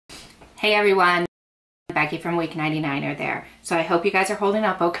Hey everyone, Becky from Week 99er there. So I hope you guys are holding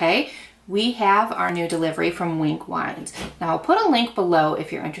up okay. We have our new delivery from WINC Wines. Now I'll put a link below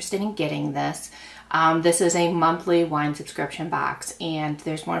if you're interested in getting this. This is a monthly wine subscription box, and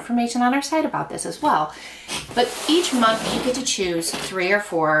there's more information on our site about this as well. But each month you get to choose 3 or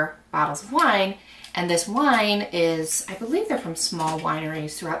 4 bottles of wine, and this wine is, I believe they're from small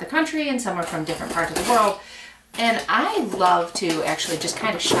wineries throughout the country, and some are from different parts of the world. And I love to actually just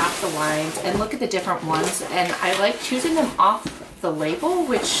kind of shop the wines and look at the different ones, and I like choosing them off the label,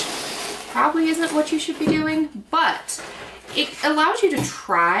 which probably isn't what you should be doing, but it allows you to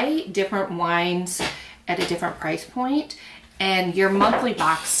try different wines at a different price point. And your monthly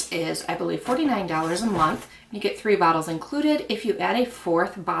box is, I believe, $49 a month. You get 3 bottles included. If you add a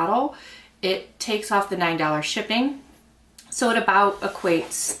 4th bottle, it takes off the $9 shipping. So it about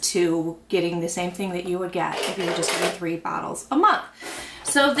equates to getting the same thing that you would get if you were just getting 3 bottles a month.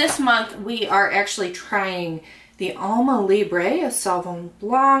 So this month we are actually trying the Alma Libre, a Sauvignon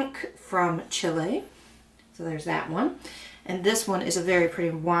Blanc from Chile. So there's that one. And this one is a very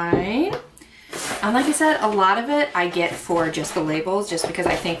pretty wine. And like I said, a lot of it I get for just the labels, just because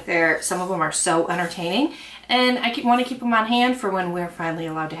I think some of them are so entertaining. And I want to keep them on hand for when we're finally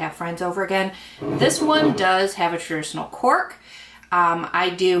allowed to have friends over again. This one does have a traditional cork.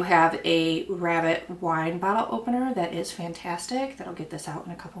 I do have a rabbit wine bottle opener that is fantastic. That'll get this out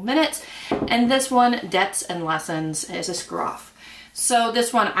in a couple minutes. And this one, Debts and Lessons, is a screw-off. So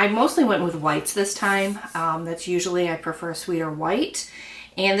this one, I mostly went with whites this time. That's usually, I prefer a sweeter white.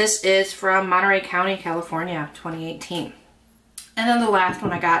 And this is from Monterey County, California, 2018. And then the last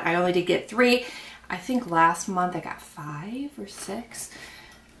one I only did get 3. I think last month I got 5 or 6.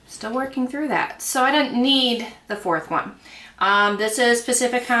 Still working through that. So I didn't need the 4th one. This is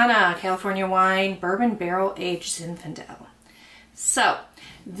Pacificana, California wine, bourbon barrel aged Zinfandel. So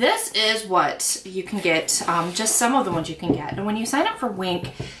this is what you can get, just some of the ones you can get. And when you sign up for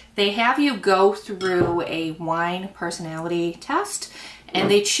WINC, they have you go through a wine personality test, and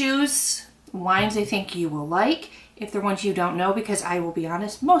they choose wines they think you will like. If they're ones you don't know, because I will be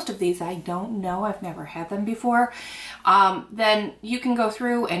honest, most of these I don't know, I've never had them before, then you can go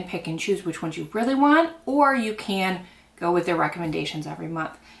through and pick and choose which ones you really want, or you can go with their recommendations every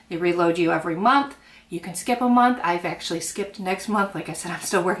month. They reload you every month. You can skip a month. I've actually skipped next month. Like I said, I'm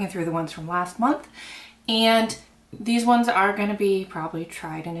still working through the ones from last month. And these ones are going to be probably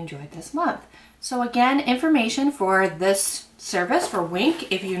tried and enjoyed this month. So again, information for this service for WINC,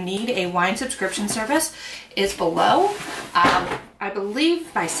 if you need a wine subscription service, is below. I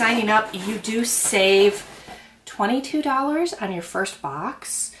believe by signing up, you do save $22 on your first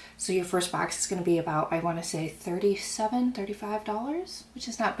box. So your first box is going to be about, I want to say $37, $35, which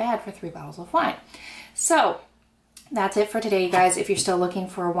is not bad for 3 bottles of wine. So that's it for today, you guys. If you're still looking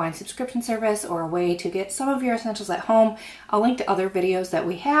for a wine subscription service or a way to get some of your essentials at home, I'll link to other videos that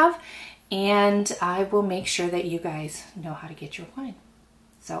we have, and I will make sure that you guys know how to get your wine.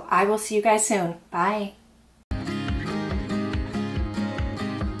 So I will see you guys soon. Bye.